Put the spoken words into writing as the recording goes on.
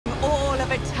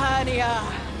Eternia!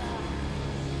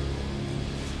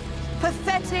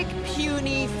 Pathetic,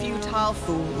 puny, futile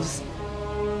fools.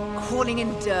 Crawling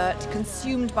in dirt,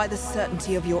 consumed by the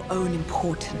certainty of your own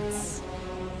importance.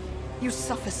 You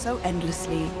suffer so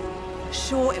endlessly,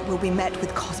 sure it will be met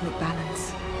with cosmic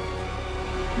balance.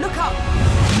 Look up!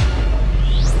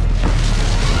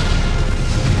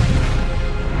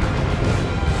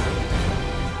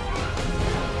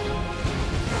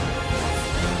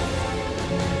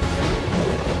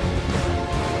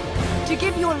 To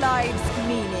give your lives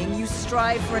meaning, you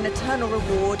strive for an eternal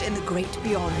reward in the great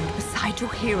beyond, beside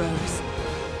your heroes.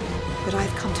 But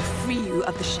I've come to free you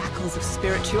of the shackles of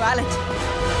spirituality.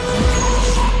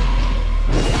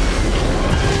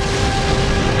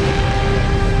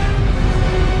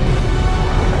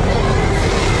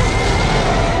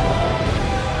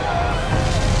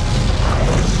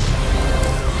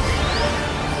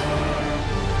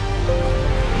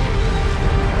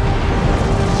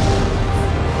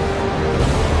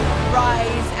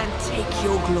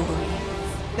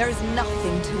 There is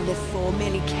nothing to live for,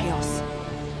 merely chaos.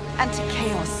 And to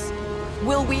chaos,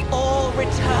 will we all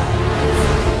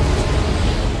return?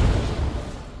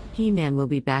 He-Man will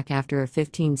be back after a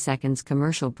 15 seconds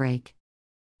commercial break.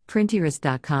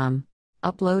 Printerist.com.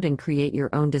 Upload and create your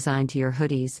own design to your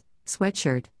hoodies,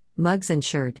 sweatshirt, mugs and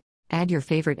shirt. Add your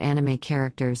favorite anime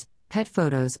characters, pet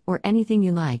photos, or anything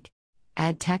you like.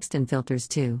 Add text and filters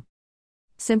too.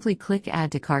 Simply click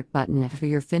Add to Cart button after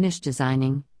you're finished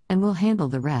designing, and we'll handle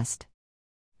the rest.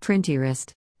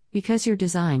 Printerist. Because your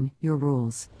design, your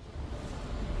rules.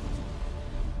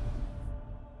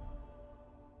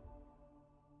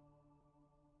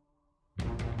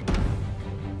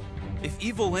 If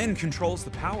Evil-Lyn controls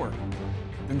the power,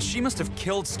 then she must have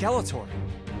killed Skeletor.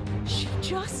 She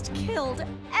just killed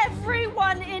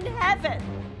everyone in heaven!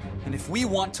 And if we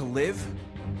want to live,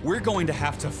 we're going to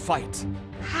have to fight.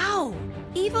 How?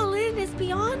 Evil-Lyn is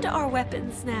beyond our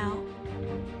weapons now.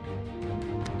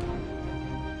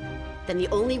 Then the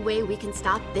only way we can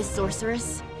stop this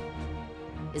sorceress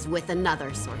is with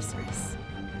another sorceress.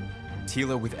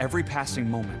 Teela, with every passing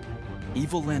moment,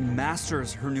 Evil-Lyn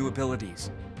masters her new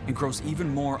abilities and grows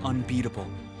even more unbeatable.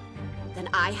 Then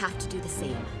I have to do the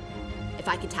same. If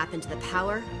I can tap into the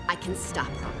power, I can stop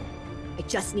her. I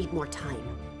just need more time.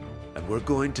 And we're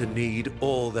going to need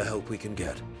all the help we can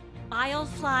get. I'll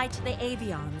fly to the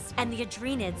Avions and the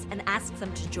Adrenids and ask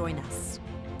them to join us.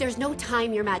 There's no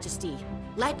time, Your Majesty.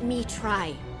 Let me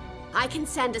try. I can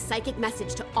send a psychic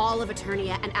message to all of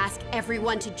Eternia and ask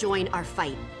everyone to join our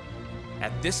fight.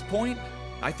 At this point,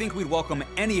 I think we'd welcome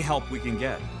any help we can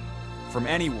get. From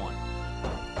anyone.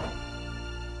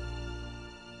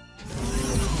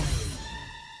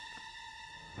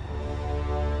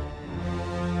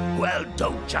 Well,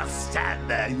 don't just stand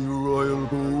there, you royal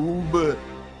boob.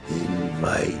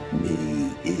 Invite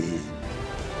me in.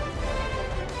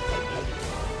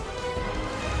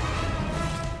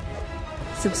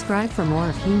 Subscribe for more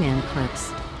of He-Man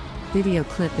clips. Video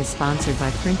clip is sponsored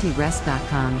by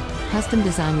Printerest.com. Custom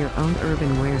design your own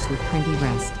urban wares with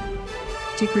Printerest.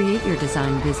 To create your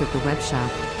design, visit the webshop.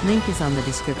 Link is on the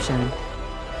description.